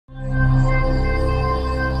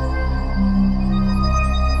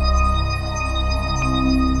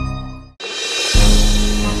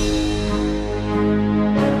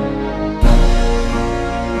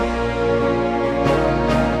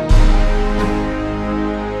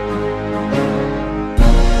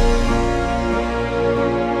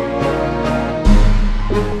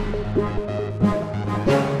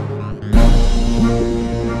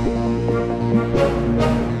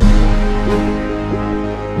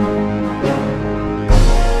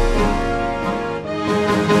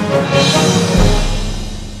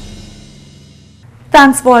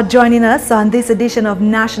Thanks for joining us on this edition of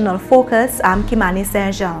National Focus. I'm Kimani.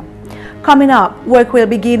 Coming up, work will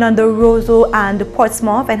begin on the Roseau and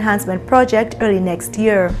Portsmouth Enhancement project early next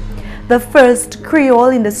year. The first Creole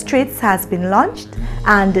in the streets has been launched,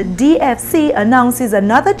 and DFC announces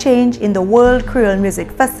another change in the World Creole Music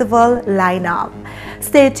Festival lineup.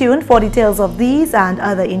 Stay tuned for details of these and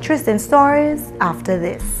other interesting stories after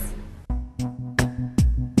this.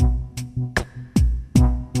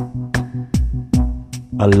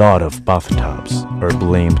 A lot of bathtubs are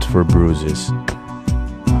blamed for bruises.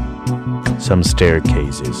 Some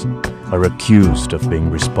staircases are accused of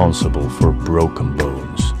being responsible for broken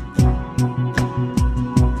bones.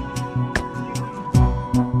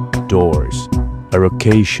 Doors are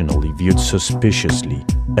occasionally viewed suspiciously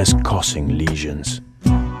as causing lesions.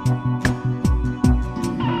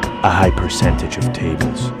 A high percentage of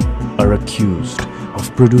tables are accused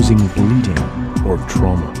of producing bleeding or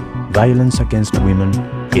trauma. Violence against women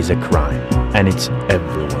is a crime, and it's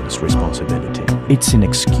everyone's responsibility. It's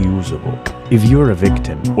inexcusable. If you're a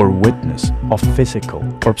victim or witness of physical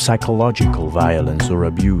or psychological violence or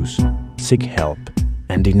abuse, seek help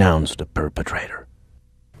and denounce the perpetrator.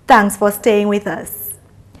 Thanks for staying with us.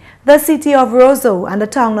 The city of Roseau and the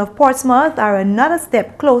town of Portsmouth are another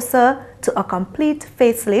step closer to a complete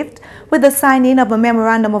facelift with the signing of a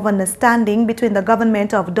memorandum of understanding between the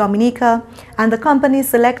government of Dominica and the company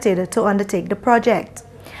selected to undertake the project.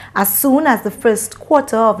 As soon as the first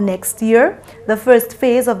quarter of next year, the first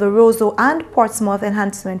phase of the Roseau and Portsmouth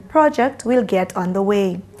Enhancement project will get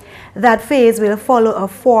underway. That phase will follow a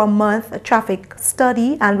 4-month traffic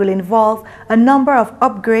study and will involve a number of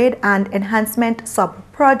upgrade and enhancement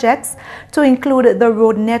sub-projects to include the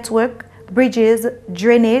road network, bridges,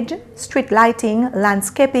 drainage, street lighting,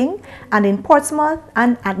 landscaping, and in Portsmouth,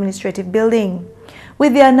 an administrative building.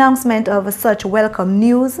 With the announcement of such welcome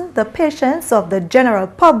news, the patience of the general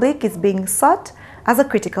public is being sought as a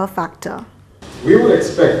critical factor. We would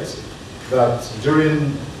expect that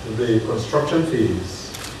during the construction phase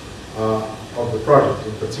of the project,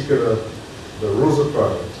 in particular the Roseau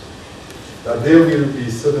project, that there will be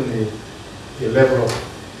certainly a level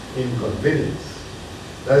of inconvenience.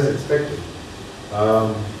 That is expected.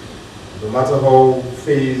 No matter how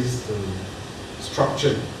phased and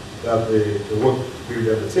structured that the work will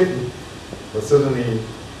be undertaken, but certainly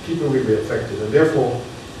people will be affected. And therefore,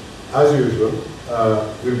 as usual,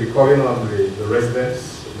 we'll be calling on the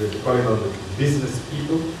residents, we'll be calling on the business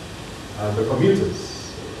people and the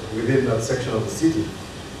commuters within that section of the city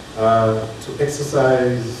to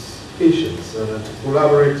exercise patience and to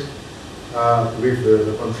collaborate with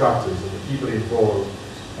the contractors and the people involved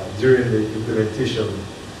during the implementation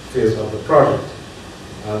phase of the project.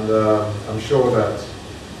 And I'm sure that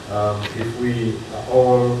if we are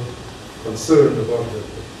all concerned about the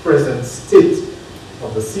present state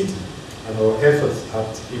of the city and our efforts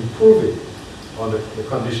at improving on the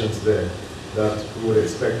conditions there, that we would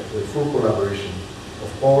expect the full collaboration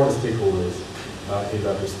of all the stakeholders in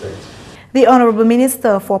that respect. The Honorable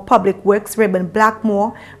Minister for Public Works, Reverend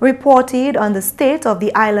Blackmore, reported on the state of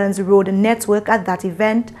the island's road network at that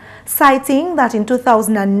event, citing that in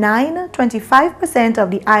 2009, 25%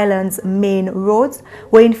 of the island's main roads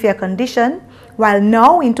were in fair condition, while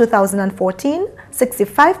now in 2014,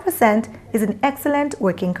 65% is in excellent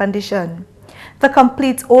working condition. The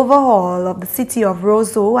complete overhaul of the city of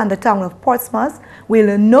Roseau and the town of Portsmouth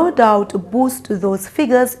will no doubt boost those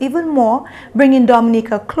figures even more, bringing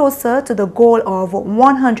Dominica closer to the goal of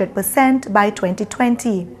 100% by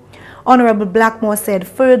 2020. Honorable Blackmore said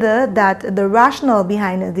further that the rationale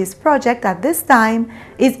behind this project at this time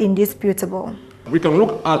is indisputable. We can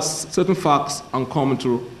look at certain facts and come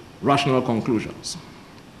to rational conclusions.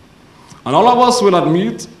 And all of us will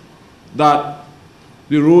admit that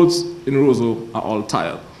the roads in Roseau are all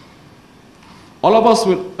tired. All of us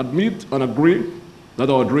will admit and agree that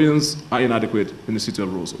our drains are inadequate in the city of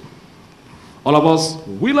Roseau. All of us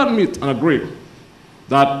will admit and agree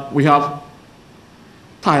that we have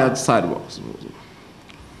tired sidewalks in Roseau.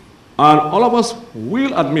 And all of us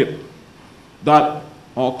will admit that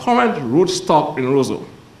our current road stock in Roseau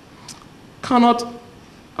cannot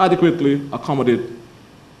adequately accommodate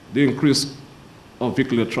the increase of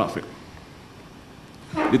vehicular traffic.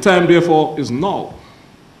 The time, therefore, is now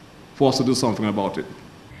for us to do something about it.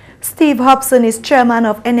 Steve Hobson is chairman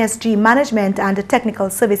of NSG Management and Technical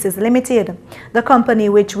Services Limited, the company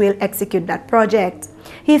which will execute that project.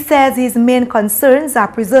 He says his main concerns are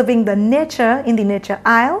preserving the nature in the Nature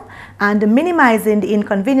Isle and minimizing the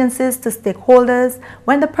inconveniences to stakeholders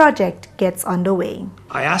when the project gets underway.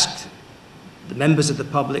 I asked the members of the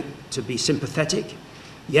public to be sympathetic.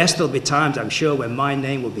 Yes, there'll be times, I'm sure, when my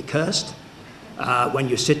name will be cursed. when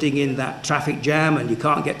you're sitting in that traffic jam and you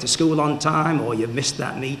can't get to school on time or you've missed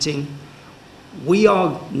that meeting. We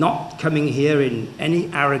are not coming here in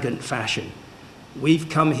any arrogant fashion. We've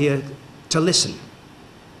come here to listen,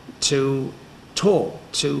 to talk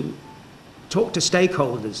to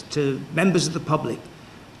stakeholders, to members of the public,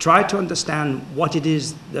 try to understand what it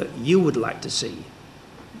is that you would like to see.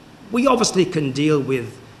 We obviously can deal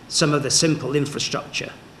with some of the simple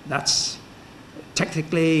infrastructure. That's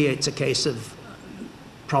technically, it's a case of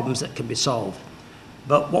problems that can be solved.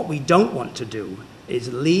 But what we don't want to do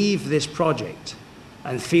is leave this project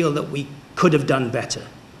and feel that we could have done better,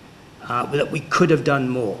 that we could have done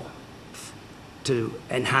more to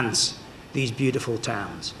enhance these beautiful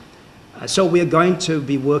towns. So we are going to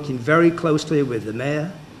be working very closely with the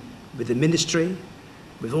mayor, with the ministry,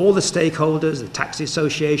 with all the stakeholders, the taxi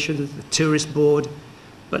associations, the tourist board,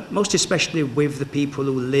 but most especially with the people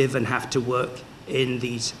who live and have to work in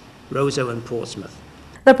these Roseau and Portsmouth.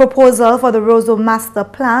 The proposal for the Roseau Master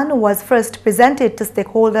Plan was first presented to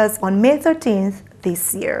stakeholders on May 13th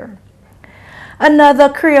this year. Another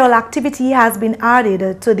Creole activity has been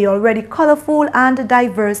added to the already colorful and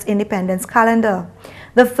diverse Independence calendar.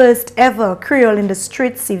 The first ever Creole in the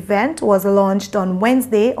Streets event was launched on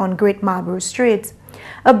Wednesday on Great Marlborough Street.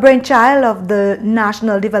 A brainchild of the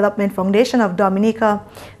National Development Foundation of Dominica,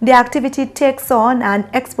 the activity takes on an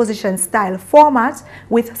exposition-style format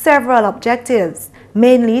with several objectives,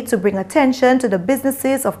 mainly to bring attention to the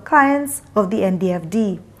businesses of clients of the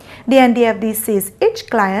NDFD. The NDFD sees each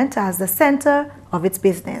client as the center of its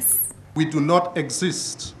business. We do not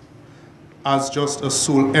exist as just a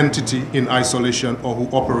sole entity in isolation or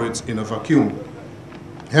who operates in a vacuum.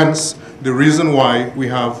 Hence, the reason why we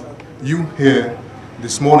have you here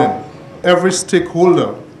this morning. Every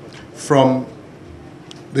stakeholder from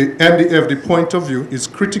the NDFD point of view is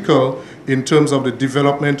critical in terms of the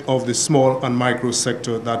development of the small and micro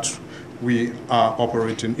sector that we are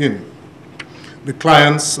operating in. The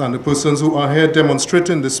clients and the persons who are here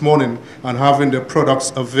demonstrating this morning and having their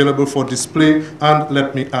products available for display and,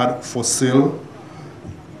 let me add, for sale,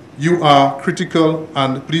 you are critical,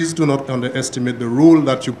 and please do not underestimate the role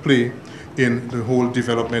that you play in the whole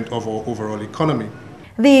development of our overall economy.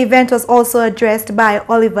 The event was also addressed by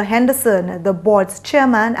Oliver Henderson, the board's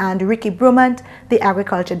chairman, and Ricky Brumant, the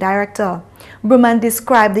agriculture director. Brumant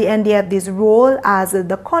described the NDFD's role as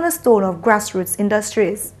the cornerstone of grassroots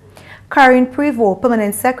industries. Karen Prevost,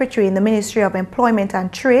 permanent secretary in the Ministry of Employment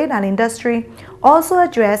and Trade and Industry, also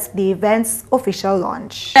addressed the event's official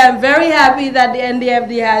launch. I'm very happy that the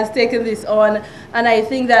NDFD has taken this on, and I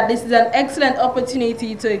think that this is an excellent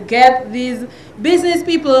opportunity to get these business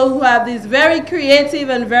people who have these very creative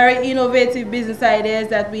and very innovative business ideas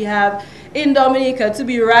that we have in Dominica to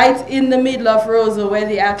be right in the middle of Roseau where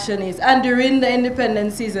the action is. And during the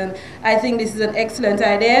independence season, I think this is an excellent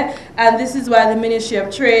idea, and this is why the Ministry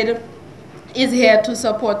of Trade is here to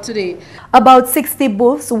support today. About 60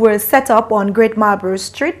 booths were set up on Great Marlborough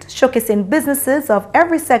Street, showcasing businesses of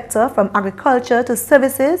every sector from agriculture to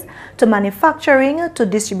services to manufacturing to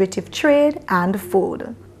distributive trade and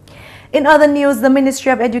food. In other news, the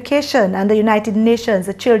Ministry of Education and the United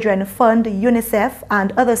Nations Children Fund, UNICEF,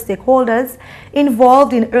 and other stakeholders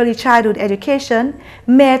involved in early childhood education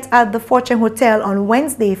met at the Fortune Hotel on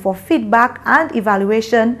Wednesday for feedback and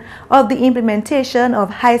evaluation of the implementation of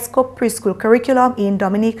high-scope preschool curriculum in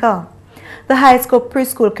Dominica. The high-scope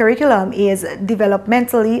preschool curriculum is a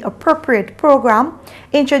developmentally appropriate program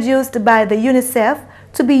introduced by the UNICEF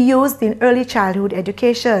to be used in early childhood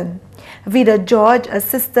education. Vida George,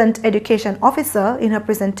 Assistant Education Officer, in her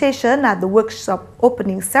presentation at the workshop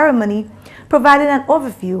opening ceremony, provided an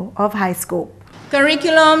overview of high scope.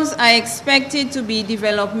 Curriculums are expected to be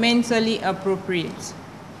developmentally appropriate.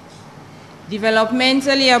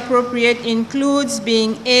 Developmentally appropriate includes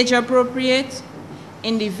being age appropriate,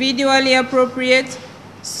 individually appropriate,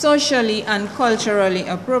 socially and culturally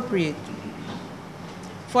appropriate.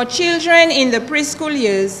 For children in the preschool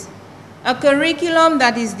years, a curriculum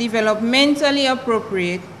that is developmentally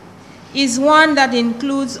appropriate is one that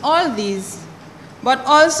includes all these, but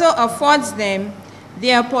also affords them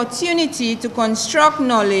the opportunity to construct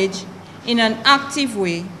knowledge in an active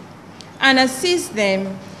way and assist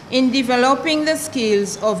them in developing the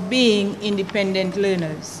skills of being independent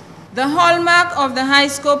learners. The hallmark of the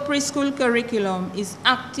high-scope preschool curriculum is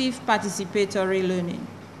active participatory learning.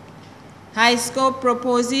 High-scope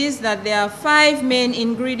proposes that there are 5 main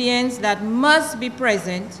ingredients that must be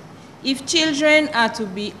present if children are to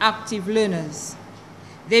be active learners.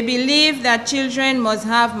 They believe that children must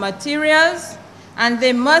have materials and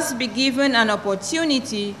they must be given an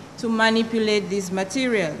opportunity to manipulate these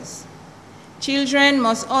materials. Children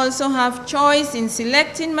must also have choice in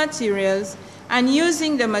selecting materials and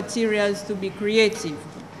using the materials to be creative.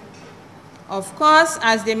 Of course,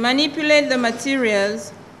 as they manipulate the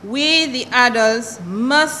materials, we, the adults,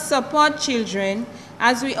 must support children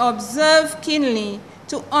as we observe keenly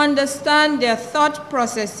to understand their thought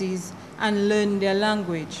processes and learn their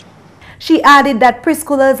language. She added that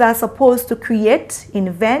preschoolers are supposed to create,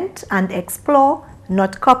 invent, and explore,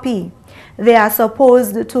 not copy. They are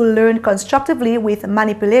supposed to learn constructively with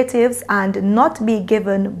manipulatives and not be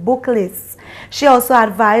given book lists. She also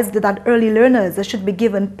advised that early learners should be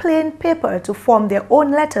given plain paper to form their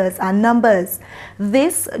own letters and numbers.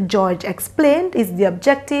 This, George explained, is the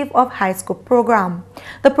objective of high school program.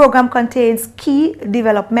 The program contains key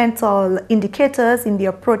developmental indicators in the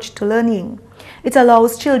approach to learning. It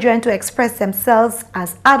allows children to express themselves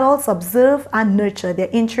as adults observe and nurture their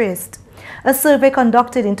interest. A survey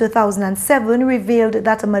conducted in 2007 revealed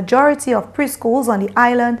that a majority of preschools on the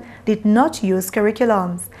island did not use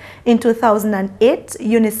curriculums. In 2008,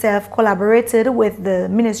 UNICEF collaborated with the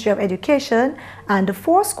Ministry of Education and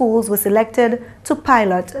 4 schools were selected to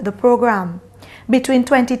pilot the program. Between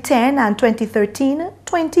 2010 and 2013,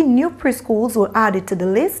 20 new preschools were added to the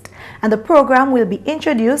list, and the program will be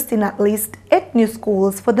introduced in at least 8 new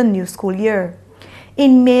schools for the new school year.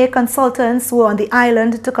 In May, consultants were on the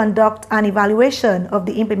island to conduct an evaluation of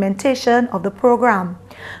the implementation of the program.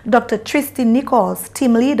 Dr. Tristy Nichols,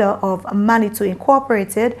 team leader of Manitou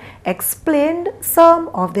Incorporated, explained some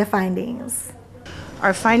of their findings.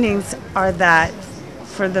 Our findings are that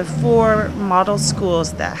for the 4 model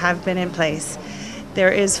schools that have been in place,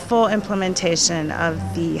 there is full implementation of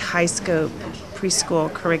the high scope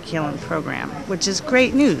preschool curriculum program, which is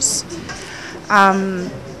great news.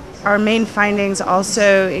 Our main findings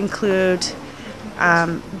also include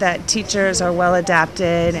that teachers are well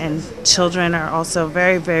adapted and children are also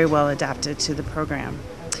very, very well adapted to the program.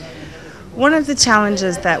 One of the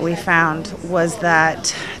challenges that we found was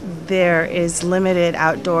that there is limited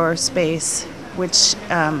outdoor space, which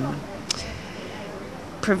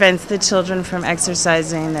prevents the children from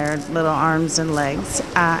exercising their little arms and legs.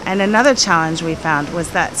 And another challenge we found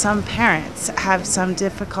was that some parents have some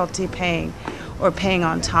difficulty paying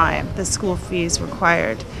on time the school fees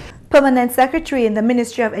required. Permanent Secretary in the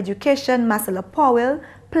Ministry of Education, Marcella Powell,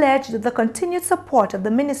 pledged the continued support of the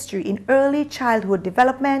ministry in early childhood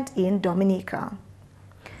development in Dominica.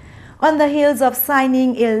 On the heels of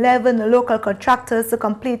signing 11 local contractors to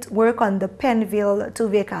complete work on the Penville to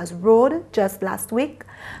Vickers Road just last week,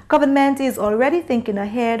 government is already thinking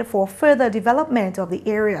ahead for further development of the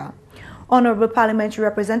area. Honorable Parliamentary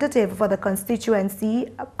Representative for the constituency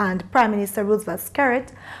and Prime Minister Roosevelt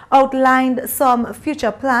Skerritt outlined some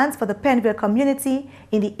future plans for the Penville community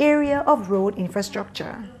in the area of road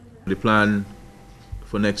infrastructure. The plan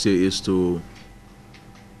for next year is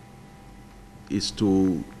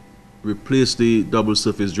to replace the double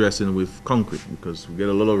surface dressing with concrete, because we get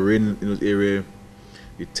a lot of rain in this area.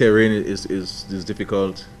 The terrain is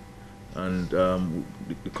difficult, and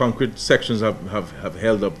the concrete sections have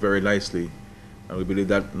held up very nicely, and we believe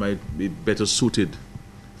that might be better suited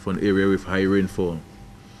for an area with high rainfall.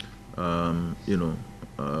 So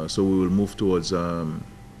we will move towards in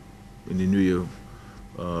the new year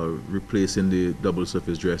replacing the double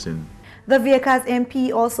surface dressing. The Vickers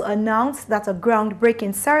MP also announced that a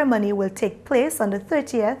groundbreaking ceremony will take place on the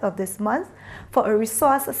 30th of this month for a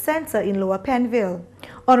resource center in Lower Penville.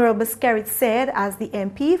 Honorable Skerritt said as the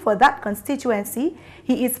MP for that constituency,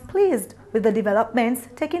 he is pleased with the developments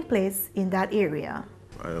taking place in that area.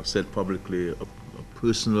 I have said publicly a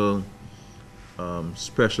personal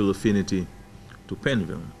special affinity to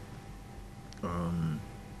Penville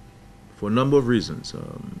for a number of reasons.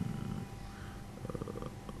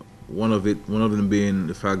 One of them being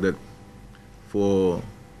the fact that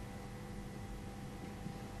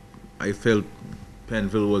I felt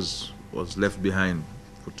Penville was left behind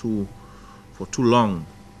for too long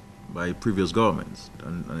by previous governments,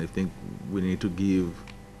 and I think we need to give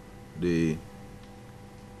the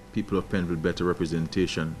people of Penville better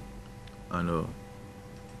representation and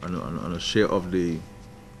a share of the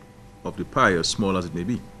pie, as small as it may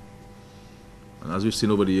be. And as we've seen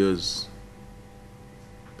over the years,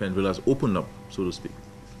 Penville has opened up, so to speak,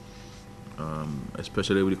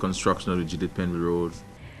 especially with the construction of the Judith Penville Road.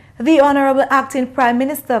 The Honorable Acting Prime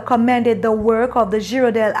Minister commended the work of the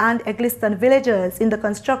Girondale and Egliston villagers in the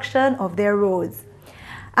construction of their roads.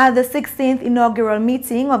 At the 16th inaugural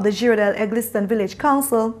meeting of the Girondale-Egliston Village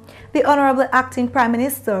Council, the Honorable Acting Prime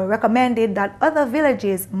Minister recommended that other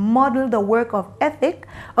villages model the work of ethic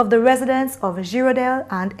of the residents of Girondale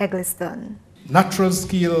and Egliston. Natural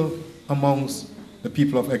skill amongst the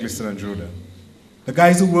people of Egliston and Girondale. The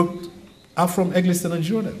guys who worked are from Egliston and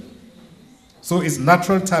Jordan. So it's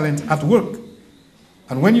natural talent at work.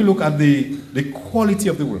 And when you look at the quality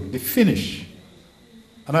of the work, the finish,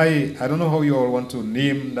 and I don't know how you all want to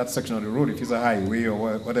name that section of the road, if it's a highway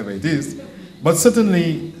or whatever it is, but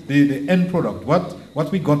certainly the end product,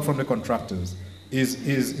 what we got from the contractors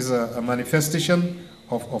is a manifestation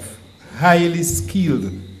of highly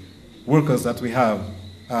skilled workers that we have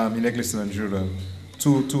in Egliston and Jordan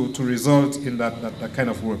to result in that kind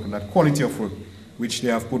of work and that quality of work which they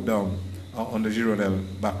have put down on the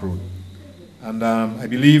Girondel back road. And I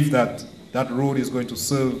believe that road is going to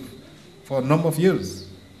serve for a number of years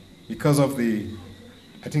because of I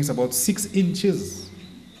think it's about 6 inches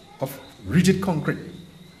of rigid concrete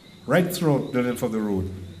right throughout the length of the road.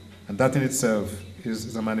 And that in itself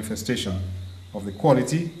is a manifestation of the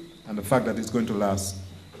quality and the fact that it's going to last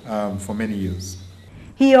for many years.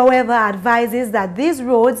 He, however, advises that these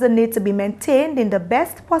roads need to be maintained in the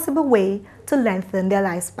best possible way to lengthen their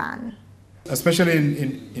lifespan. Especially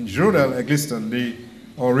in Girondel, Egliston,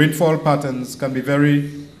 our rainfall patterns can be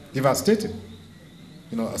very devastating.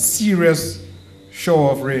 You know, a serious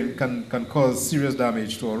shower of rain can cause serious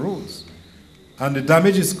damage to our roads. And the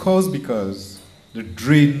damage is caused because the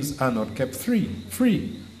drains are not kept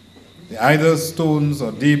free. Either stones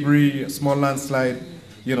or debris, a small landslide,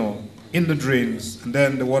 you know, in the drains, and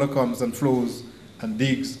then the water comes and flows and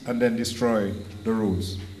digs and then destroy the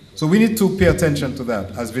roads. So we need to pay attention to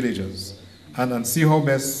that as villagers and see how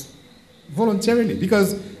best voluntarily,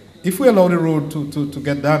 because if we allow the road to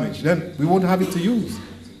get damaged, then we won't have it to use.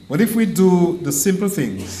 But if we do the simple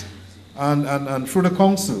things and through the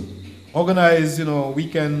council, organize, you know,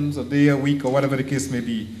 weekends, a day a week, or whatever the case may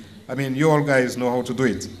be. I mean, you all guys know how to do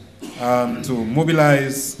it, to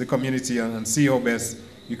mobilize the community and see how best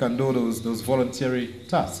you can do those voluntary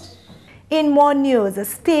tasks. In more news, a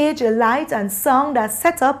stage, light and sound are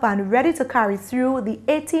set up and ready to carry through the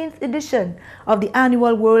 18th edition of the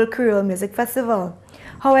annual World Creole Music Festival.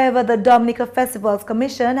 However, the Dominica Festivals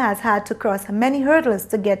Commission has had to cross many hurdles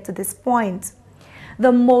to get to this point.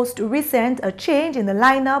 The most recent, a change in the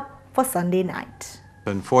lineup for Sunday night.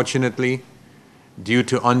 Unfortunately, due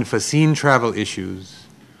to unforeseen travel issues,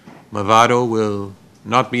 Movado will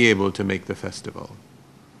not be able to make the festival.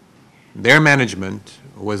 Their management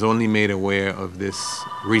was only made aware of this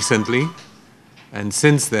recently, and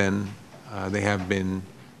since then they have been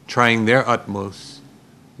trying their utmost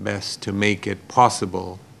best to make it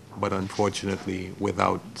possible, but unfortunately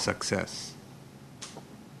without success.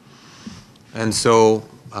 And so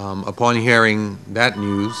upon hearing that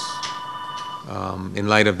news, in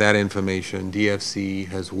light of that information, DFC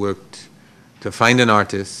has worked to find an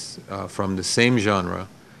artist from the same genre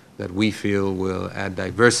that we feel will add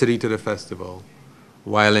diversity to the festival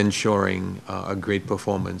while ensuring a great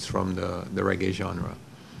performance from the reggae genre.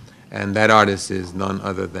 And that artist is none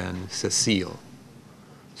other than Cecile.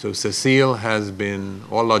 So Cecile has been,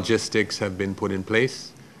 all logistics have been put in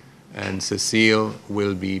place, and Cecile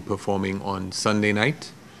will be performing on Sunday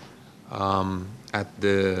night at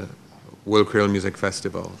the World Creole Music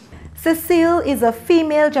Festival. Cecile is a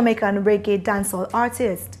female Jamaican reggae dancehall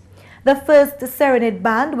artist. The first Serenade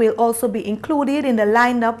Band will also be included in the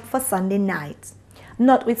lineup for Sunday night.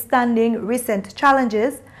 Notwithstanding recent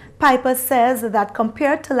challenges, Piper says that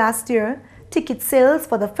compared to last year, ticket sales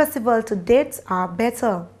for the festival to date are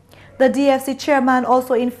better. The DFC chairman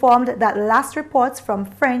also informed that last reports from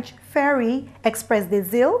French ferry Express des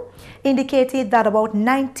Îles indicated that about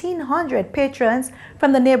 1,900 patrons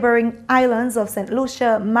from the neighboring islands of St.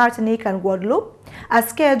 Lucia, Martinique and Guadeloupe are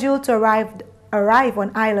scheduled to arrive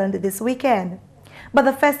on island this weekend. But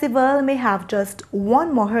the festival may have just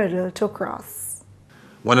one more hurdle to cross.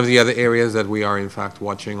 One of the other areas that we are in fact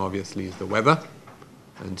watching obviously is the weather.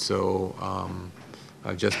 And so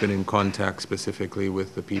I've just been in contact specifically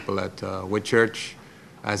with the people at Whitchurch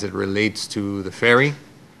as it relates to the ferry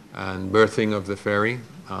and berthing of the ferry,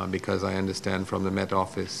 because I understand from the Met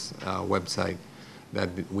Office website that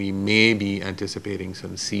we may be anticipating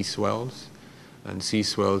some sea swells, and sea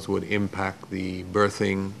swells would impact the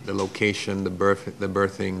berthing, the location, the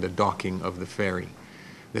berthing, the docking of the ferry.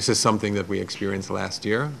 This is something that we experienced last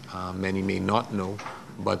year. Many may not know,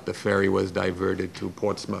 but the ferry was diverted to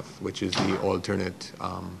Portsmouth, which is the alternate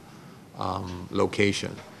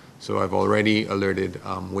location. So I've already alerted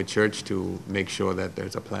Whitchurch to make sure that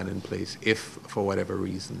there's a plan in place if, for whatever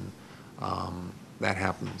reason, that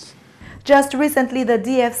happens. Just recently, the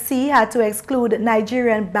DFC had to exclude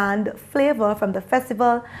Nigerian band Flavor from the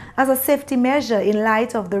festival as a safety measure in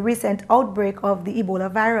light of the recent outbreak of the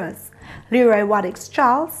Ebola virus. Leroy Waddick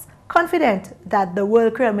Charles confident that the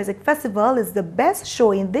World Creole Music Festival is the best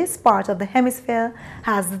show in this part of the hemisphere,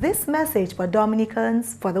 has this message for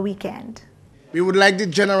Dominicans for the weekend. We would like the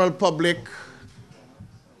general public,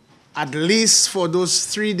 at least for those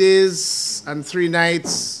 3 days and 3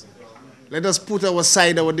 nights, let us put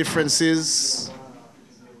aside our differences.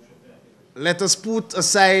 Let us put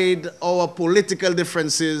aside our political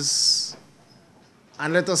differences,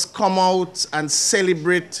 and let us come out and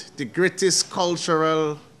celebrate the greatest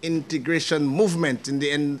cultural integration movement in the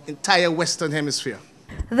entire Western Hemisphere.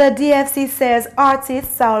 The DFC says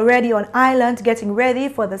artists are already on island getting ready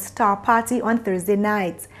for the Star Party on Thursday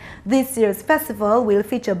night. This year's festival will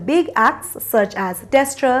feature big acts such as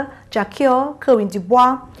Destra, Jacquio, Kerwin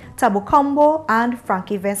Dubois, Tabo Combo, and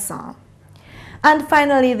Frankie Vincent. And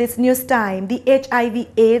finally, this news time, the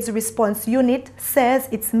HIV/AIDS Response Unit says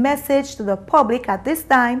its message to the public at this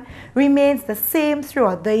time remains the same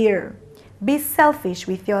throughout the year. Be selfish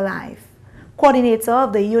with your life. Coordinator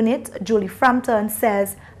of the unit, Julie Frampton,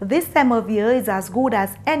 says this time of year is as good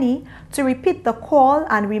as any to repeat the call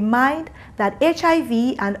and remind that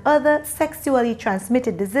HIV and other sexually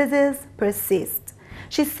transmitted diseases persist.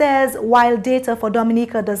 She says while data for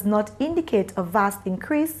Dominica does not indicate a vast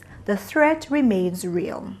increase, the threat remains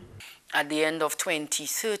real. At the end of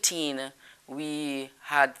 2013, we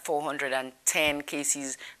had 410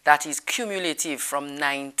 cases. That is cumulative from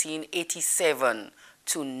 1987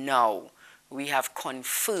 to now. We have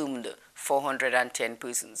confirmed 410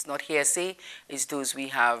 persons. Not hearsay, it's those we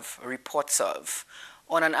have reports of.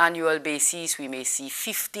 On an annual basis, we may see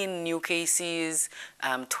 15 new cases,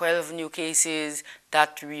 12 new cases.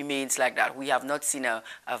 That remains like that. We have not seen a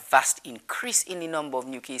vast increase in the number of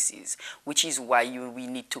new cases, which is why we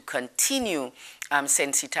need to continue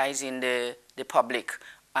sensitizing the public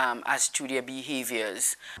as to their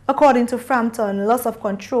behaviors. According to Frampton, loss of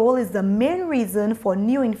control is the main reason for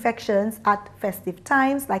new infections at festive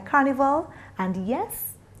times like Carnival and,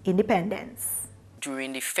 yes, Independence.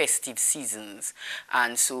 During the festive seasons,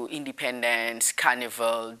 and so Independence,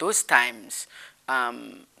 Carnival, those times,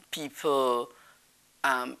 people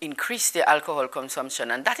increase their alcohol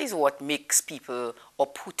consumption, and that is what makes people or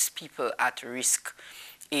puts people at risk,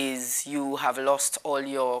 is you have lost all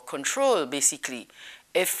your control, basically.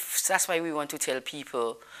 That's why we want to tell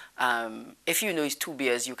people, if you know it's 2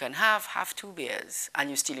 beers you can have 2 beers and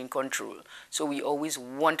you're still in control. So we always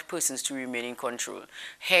want persons to remain in control.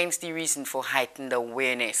 Hence the reason for heightened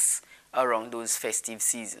awareness around those festive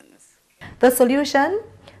seasons. The solution?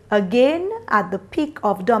 Again, at the peak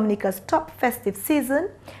of Dominica's top festive season,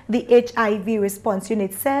 the HIV Response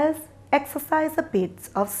Unit says, exercise a bit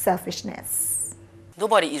of selfishness.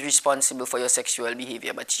 Nobody is responsible for your sexual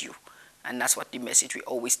behavior but you. And that's what the message we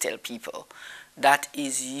always tell people. That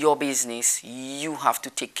is your business. You have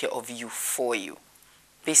to take care of you for you.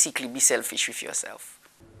 Basically, be selfish with yourself.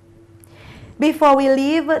 Before we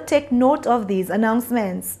leave, take note of these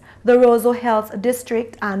announcements. The Roseau Health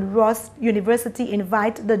District and Ross University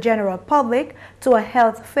invite the general public to a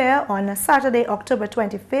health fair on Saturday, October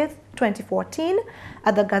 25th, 2014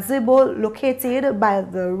 at the gazebo located by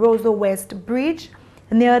the Roseau West Bridge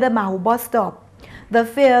near the Mahu bus stop. The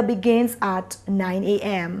fair begins at 9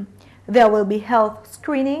 a.m. There will be health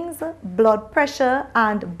screenings, blood pressure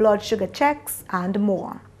and blood sugar checks, and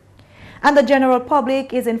more. And the general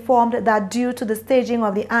public is informed that due to the staging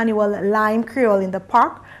of the annual Lime Creole in the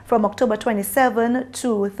park from October 27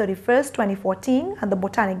 to 31st, 2014 at the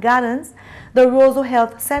Botanic Gardens, the Roseau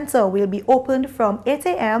Health Center will be opened from 8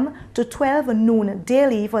 a.m. to 12 noon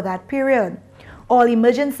daily for that period. All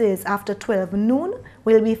emergencies after 12 noon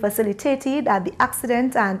will be facilitated at the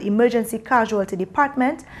Accident and Emergency Casualty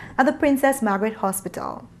Department at the Princess Margaret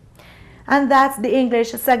Hospital. And that's the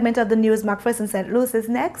English segment of the news. McPherson St. Luce is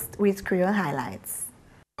next with Creole Highlights.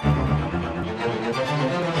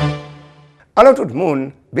 Alors tout le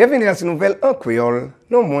monde, bienvenue à cette nouvelle en créole.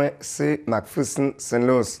 Non moins, c'est McPherson St.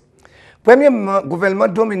 Luce. Premièrement, gouvernement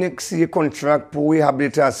Dominique signe contrat pour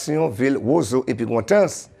réhabilitation ville Roseau et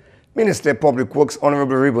Pigontens. Minister Public Works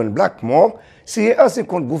Honorable Reuben Blackmore signe ainsi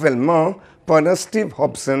contre gouvernement pendant Steve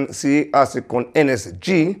Hobson signe ainsi contre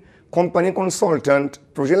NSG, compagnie consultant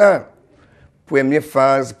projet là. Première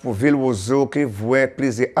phase pour ville Roseau qui voit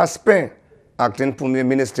plusieurs aspects. Acting Premier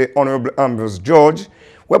Minister Honorable Ambrose George,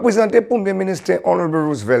 représenté Premier Minister Honorable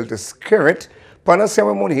Roosevelt Skerritt pendant la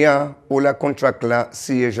cérémonie où la contract là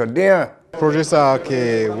signe aujourd'hui. Projet ça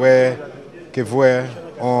qui voit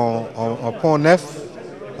en pont neuf.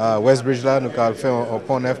 Westbridge là, nous avons fait un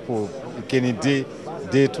pont neuf pour qu'il y ait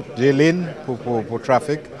des lignes pour le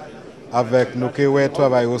trafic. Avec nous qui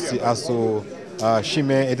travaillons aussi à ce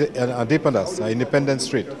chemin Independence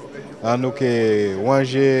Street. nous que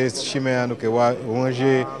ranger chimère, nous que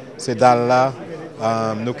ranger ces dalles là,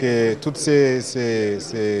 nous que toutes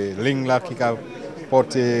ces lignes là qui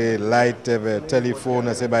portent light,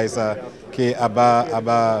 téléphone, c'est pas ça qui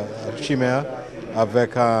abat chimère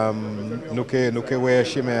avec nous que ouais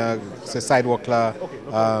chimère ces sidewalk là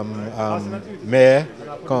mais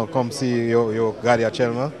comme si yo regardez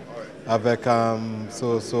actuellement avec ça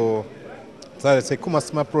c'est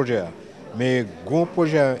commencement projet mais gros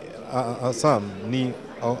projet ensemble ni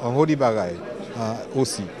en hodi bagay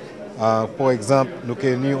aussi par exemple nous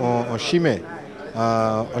que nous en chimé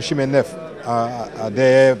neuf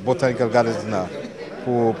derrière botanical gardens là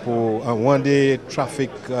pour one day trafic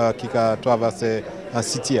qui a traversé en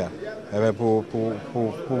city pour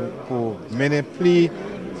mener plus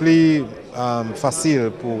facile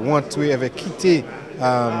pour rentrer avec quitter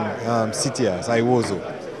city ça est Roseau.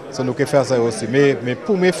 Ça nous peut faire ça aussi mais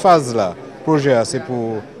pour mes phases là projet c'est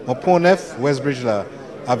pour un pont neuf Westbridge là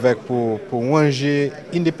avec pour ranger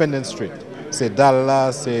Independence Street c'est dalles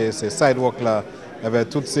là c'est sidewalk là avec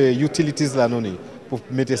toutes ces utilities là non pour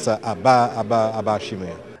mettre ça à bas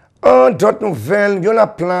chimère. En d'autres nouvelles, il y a la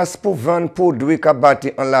place pour vendre produits qui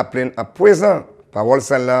bâtis en la plaine à présent. Parole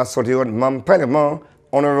celle-là sortie de membre parlement,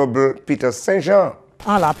 Honorable Peter Saint-Jean.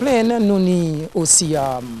 En la plaine, nous avons aussi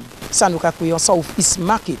ça nous avons créé un South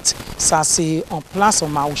Market. Ça c'est en place au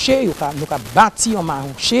marché, nous avons bâti un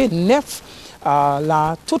marché neuf.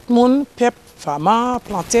 Là tout le monde, peuple, femmes,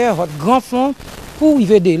 planteurs, grand fond pour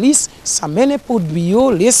vivre des listes, ça mène produits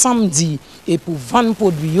les samedis et pour vendre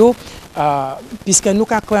produits puisque nous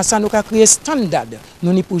avons créé standard.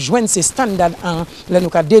 Nous avons pour joindre ces standards nous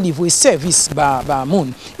avons délivré service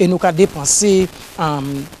monde et nous avons dépensé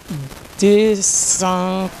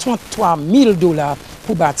 $233 000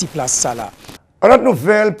 pour bâtir place ça là. En autre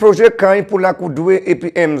nouvelle, projet Caille pour la Coudoué et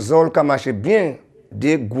puis Mzol qui a marché bien.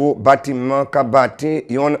 Des gros bâtiments qui bâti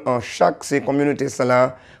en chaque ces communautés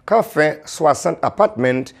là qui fait 60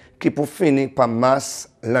 appartements qui pour finir par masse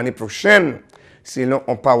l'année prochaine. Sinon,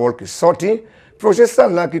 on parole qui sorti, projet ça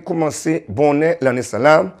là qui commençait bonnet l'année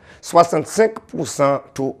là, 65%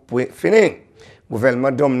 tout pour finir.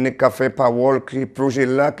 Gouvernement Dominica a fait parole que projet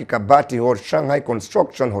là qui a bâti au Shanghai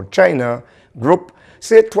Construction au China Group,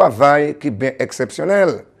 c'est travail qui est bien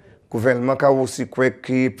exceptionnel. Gouvernement a aussi cru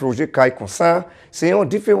que projet Kai comme ça, c'est une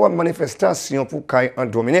différente manifestation pour Kai en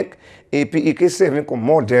Dominique et puis il servi comme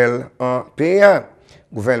modèle en PA.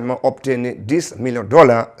 Gouvernement obtenu $10 millions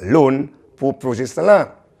loan pour projet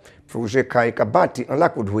cela. Projet Kai a bâti en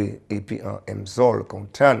Lacoudoué et puis en Mzol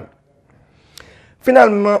Contan.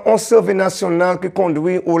 Finalement, un survey national qui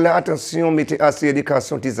conduit où l'attention mettée à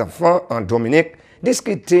l'éducation des enfants en Dominique,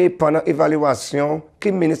 discuté pendant l'évaluation que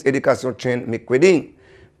le ministre de l'Éducation tient mercredi.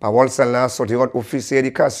 Parole cela sur le officier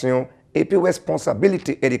d'éducation et puis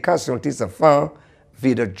responsabilité éducation des enfants,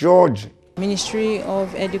 Vida George. Ministry of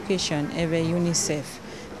Education et UNICEF,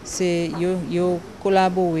 c'est yo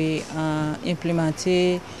collaboré à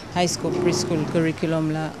implémenter high school preschool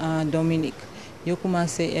curriculum là en Dominique. Nous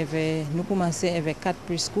commencé avec 4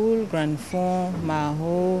 preschool, Grand Fond,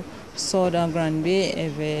 Maho, Southern Grand Bay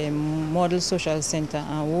et Model Social Center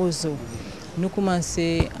en Roseau. Nous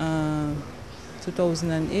commencé en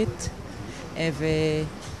 2008 avec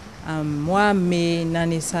moi mais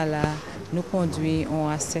l'année ça là nous conduit un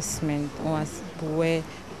assessment pour voir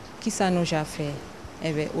qui ça nous a fait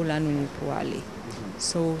et où là nous pour aller.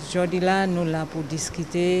 So aujourd'hui là nous là pour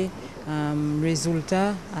discuter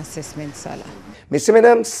résultat assessment ça là. Messieurs,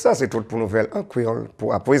 mesdames, ça c'est tout pour nouvelle en créole.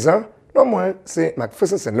 Pour à présent, non moins, c'est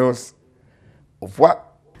McPherson Luce. Au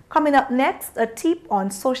revoir. Coming up next, a tip on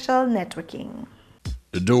social networking.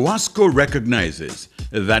 DOWASCO recognizes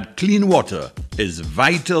that clean water is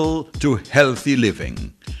vital to healthy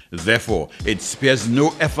living. Therefore, it spares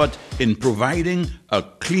no effort in providing a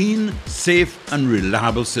clean, safe, and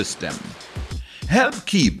reliable system. Help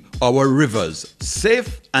keep our rivers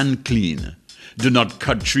safe and clean. Do not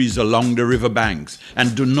cut trees along the river banks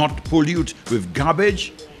and do not pollute with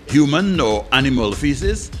garbage, human or animal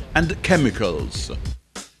feces, and chemicals.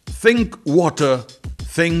 Think water,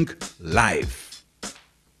 think life.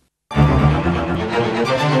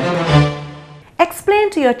 Explain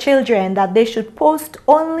to your children that they should post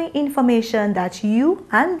only information that you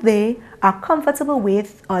and they are comfortable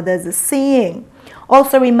with others seeing.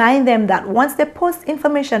 Also remind them that once they post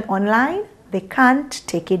information online, they can't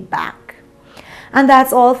take it back. And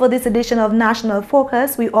that's all for this edition of National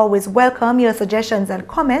Focus. We always welcome your suggestions and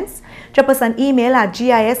comments. Drop us an email at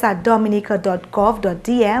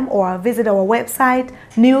gis@dominica.gov.dm or visit our website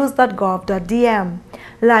news.gov.dm.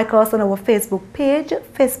 Like us on our Facebook page,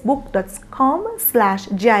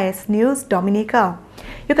 facebook.com/GIS News Dominica.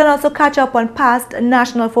 You can also catch up on past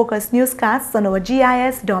National Focus newscasts on our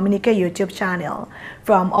GIS Dominica YouTube channel.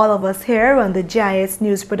 From all of us here on the GIS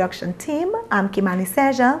News production team, I'm Kimani.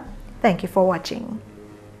 Thank you for watching.